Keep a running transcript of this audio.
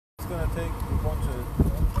going to take a bunch of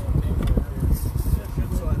paperwork here.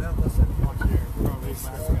 Should slide out less than much here.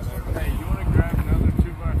 Hey, you want to grab another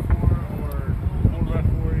 2x4 or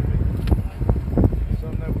 4x4 even?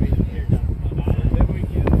 Something that we can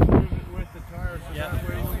move it with the tires. So that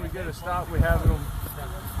way when we get a stop, we have them.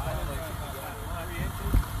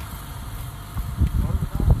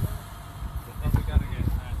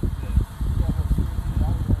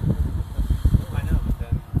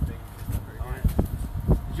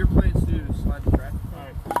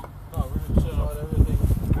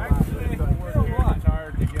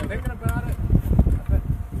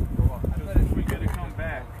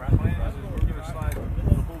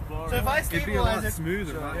 It'd be a lot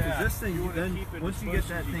smoother, right? Because this thing, then once you get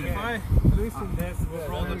that thing, if I loosen this, we'll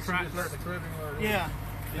roll the tractor. Yeah.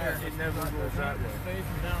 It never goes that way.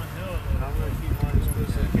 I'm going to keep mine as close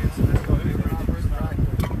as I can, so that's why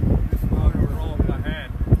I'm roll with my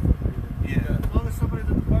hand. Yeah. As long as somebody's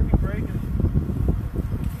in the parking brake and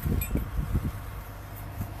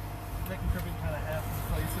making sure we kind of half in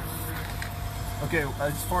place over there. Okay,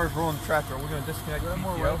 as far as rolling the tractor, we're going to disconnect the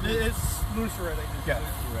PTO. It's loose already. Okay.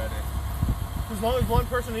 Ready. As long as one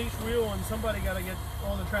person at each wheel and somebody got to get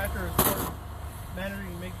on the tractor as far as managing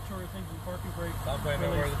and making sure things in parking brake. Are we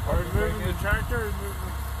moving the tractor or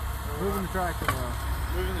Moving the tractor now.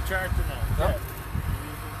 moving the tractor now? Yep.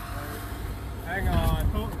 Hang on.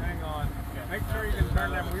 Hang on. Make sure you can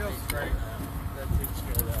turn them wheels straight. That takes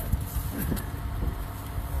care of that.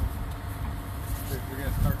 We're going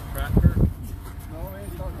to start the tractor. No, we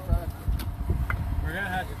ain't starting the tractor. We're going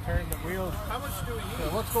to have to turn the wheels. How much do we need?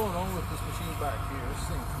 So what's going on with this machine back here? This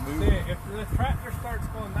thing's See, moving. if the tractor starts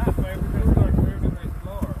going that way, we're going to start moving it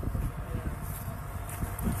slower.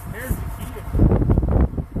 Here's the key to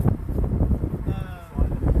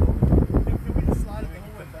Can we just slide it the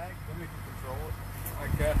whole way back? Then we can control it. I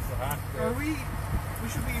guess we'll have to. We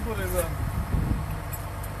should be able to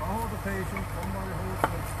All the patience, somebody holds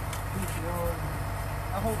the PTO.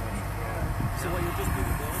 I hope So what, you'll just do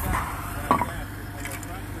the bill back?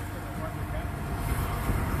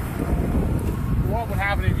 What would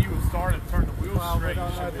happen if you would start and turn the wheels straight? We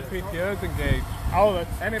don't know The the PTO's engaged. Oh,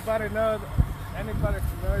 that's anybody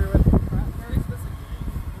familiar with the tractor?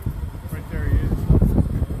 Right there he is.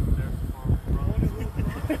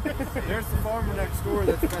 There's the farmer next door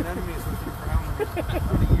that's been enemies with him for how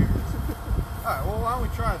many years? Alright, well why don't we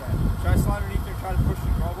try that? Should I slide underneath there and try to push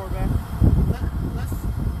the drawbar back? let's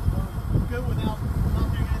go without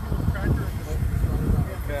not doing anything with the tractor.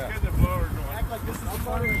 Let's get the blower going. Act like this is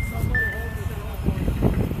somebody holds it.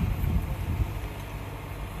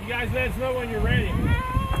 You guys let us know when you're ready.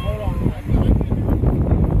 Hold on.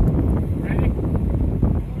 Ready?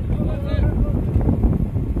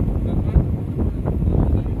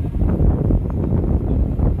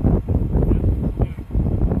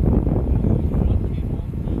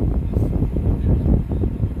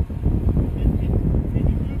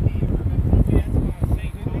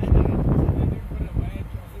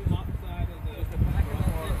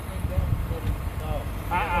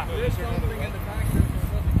 There's something in the back that's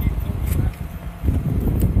supposed to keep going back.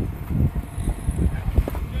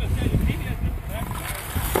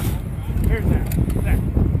 Here's that. There. You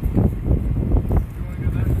want to go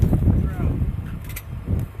there?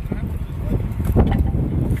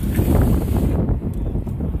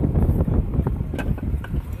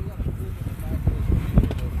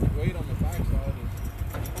 Weight on the backside is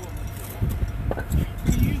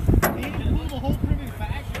Do you pull the whole cribbing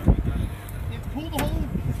back? Pull the whole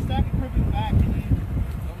stack of cribbing back and then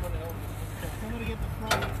somebody get the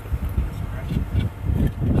front.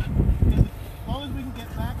 As long as we can get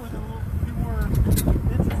back with a few more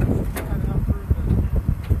inches, we got enough room.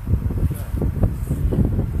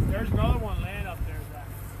 There's another one laying up there, Zach.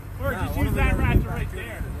 Or just use that right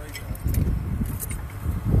there.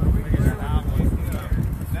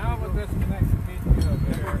 Now with this connection PTO,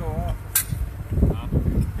 there we go off.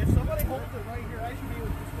 If somebody holds it right here, I should be able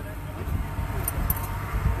to disconnect it.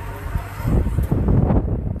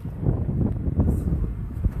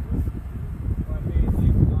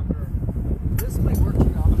 this might work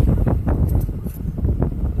out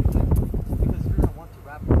because you're gonna want to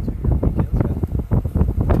wrap it to your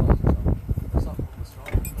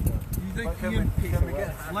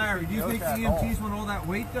Larry, do you think the EMTs want all that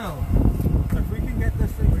weight though? If we can get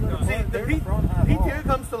this thing See, the PTO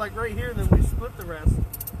comes to like right here, and then we split the rest.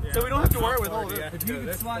 Yeah, So we don't have to worry with all this. If you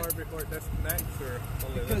could slide before it disconnects, or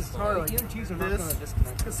because far. the EMTs are not This. going to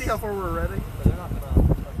disconnect. Let's see how far we're ready. But they're not going to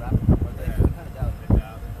wrap it. Are they? I kind of doubt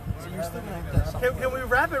it. So you're still going to have to. Can we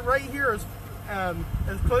wrap it right here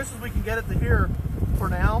as close as we can get it to here for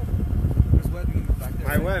now? There's webbing back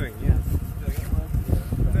there. webbing, yes.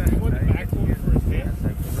 Yeah. What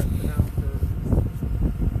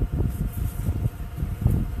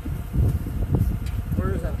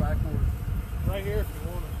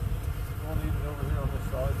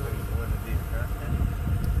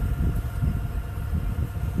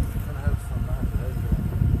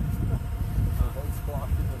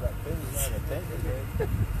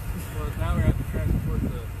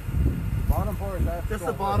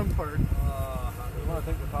Just the bottom part. You want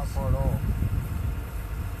to take the top part off.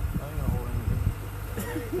 I ain't gonna hold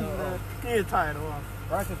anything. You need to tie it off.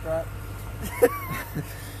 Ratchet strap.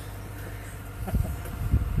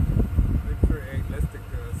 Make sure it ain't listed,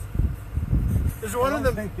 cuz. There's one of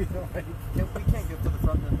them. We can't get to the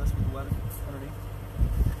front end unless we let it underneath.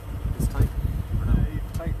 It's tight. Yeah, you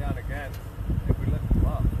tight down again if we lift them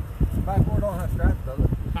up. The backboard don't have straps, does it?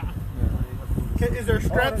 Is there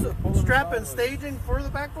straps, pull them strap and sideways. staging for the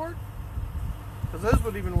backboard? Because those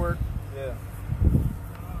would even work. Yeah.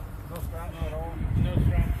 No straps at all. No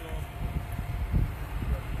straps at all.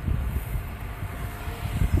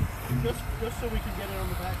 Just so we can get it on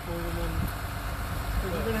the backboard, and then because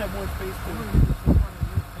we're gonna have more space to.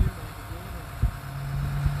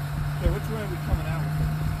 Okay, which way are we coming out with it?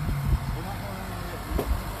 We're not going anywhere yet.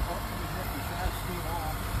 We have the shaft steam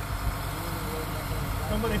off.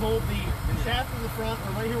 Somebody hold the shaft in the front,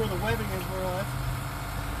 or right here where the webbing is, more or less.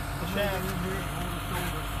 The shaft.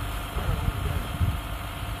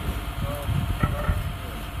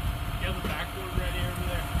 You have the backboard ready over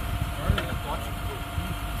there.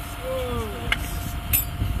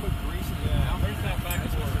 Yeah, where's that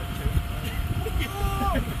backboard?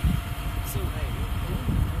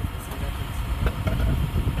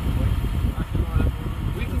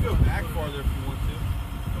 We can go back farther if we want to.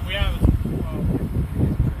 But we have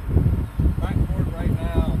Backboard right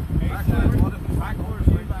now. Backboard is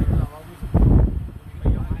right now.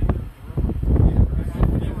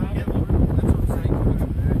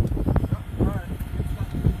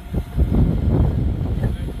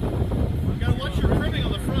 You gotta watch your trimming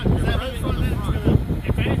on the front. Because that whole front end is gonna.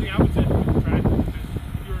 if anything, I would say we can try it.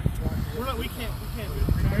 We're not. We can't do it.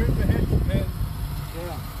 Here's the hitch pin.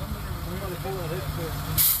 Yeah. We want to pull that hitch pin.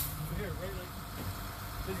 Here, right, like.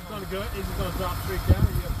 Is it going to go? Is it going to drop straight down?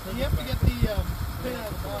 Or You have to get the pin out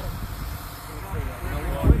of the bottom.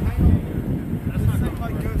 That's not going to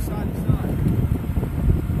quite go side to side.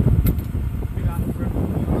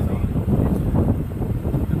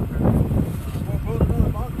 We'll build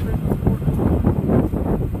another box pin before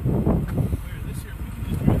This year, we can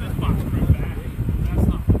just move that box right back. That's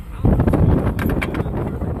not.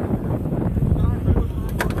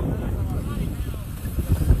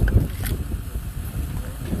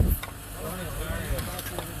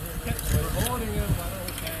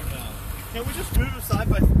 Can we just move it side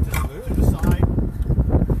by just to the side?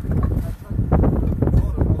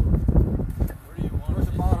 Where's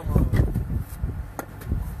the bottom of it?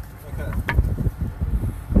 Okay.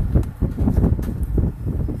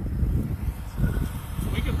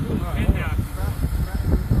 We can pull the pin down.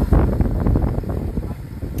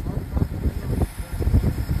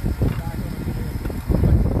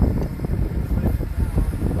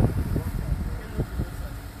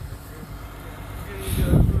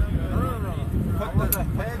 Put the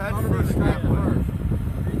head under the strap first.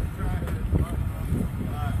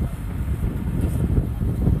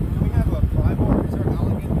 We have a ply bar. Is there an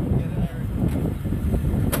elegant we can get in there?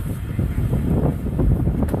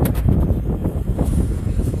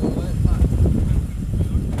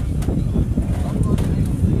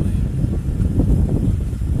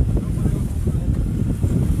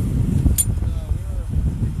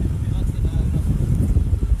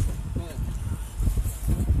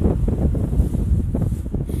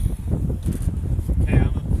 Okay, I'm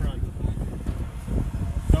up front.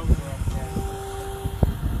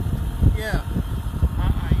 Yeah.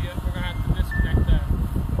 Yeah, we're gonna have to disconnect that.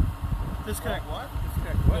 Disconnect what?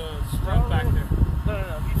 Disconnect the strut back there. No.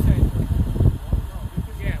 He's saying.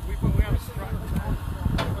 Yeah, we have a strut.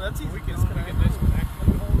 Well, that's easy. We can disconnect.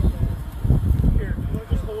 Here,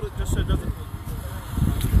 just hold it just so it doesn't.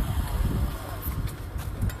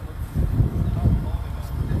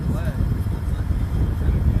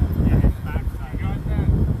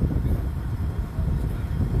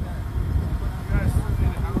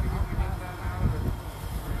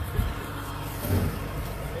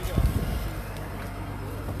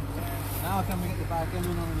 Now can we get the back end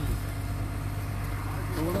in underneath?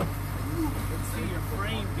 Let's see your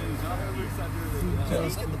frame goes up.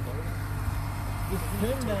 This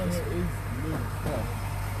pin down here is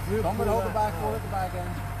loose. Don't hold the backboard at the back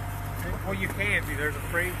end. Well, you can see there's a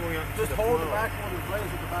frame going on. Just hold the backboard in place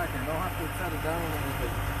at the back end. Don't have to set it down or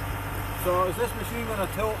anything. So is this machine going to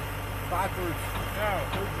tilt backwards No,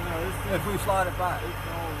 if we slide it back?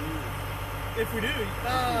 If we do,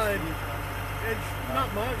 it's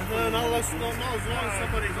not much. No, not as long as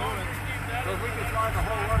somebody's on it. So if we can slide the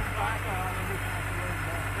whole work back on and we can actually raise it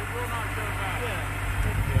back. it will not go back. Yeah.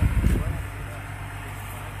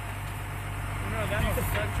 No, that'll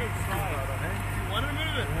set you slide. You want to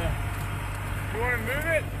move it? You want to move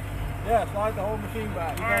it? Yeah, Yeah, slide the whole machine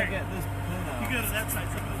back. You gotta get this pin out. You go to that side.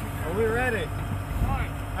 Are we ready?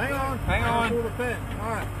 Alright. Hang on. Hang on. Pull the pin.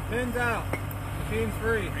 Alright, pin's out. Machine's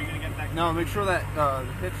free. Are you gonna get back? No, make sure that the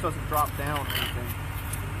hitch doesn't drop down or anything.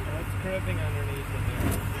 That's crimping underneath it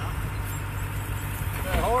there.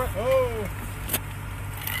 Yeah, hold it. Oh!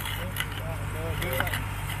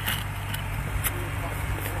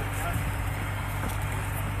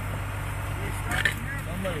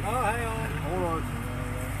 Oh, hang on. Hold on.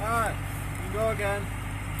 Alright, you can go again.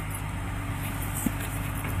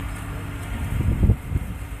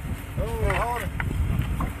 Oh, hold it.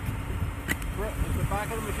 It's the back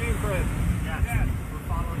of the machine, Fred. Yeah.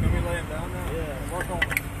 Can we lay him down now? Yeah. Work on it.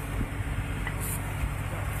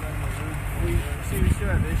 We should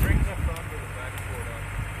have this. Bring the front of the back board up.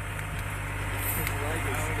 His leg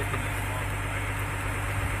is sticking out.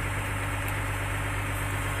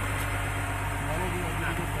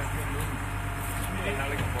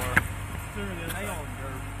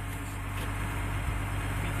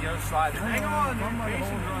 PTO slide. Hang on, somebody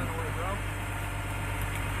hold on.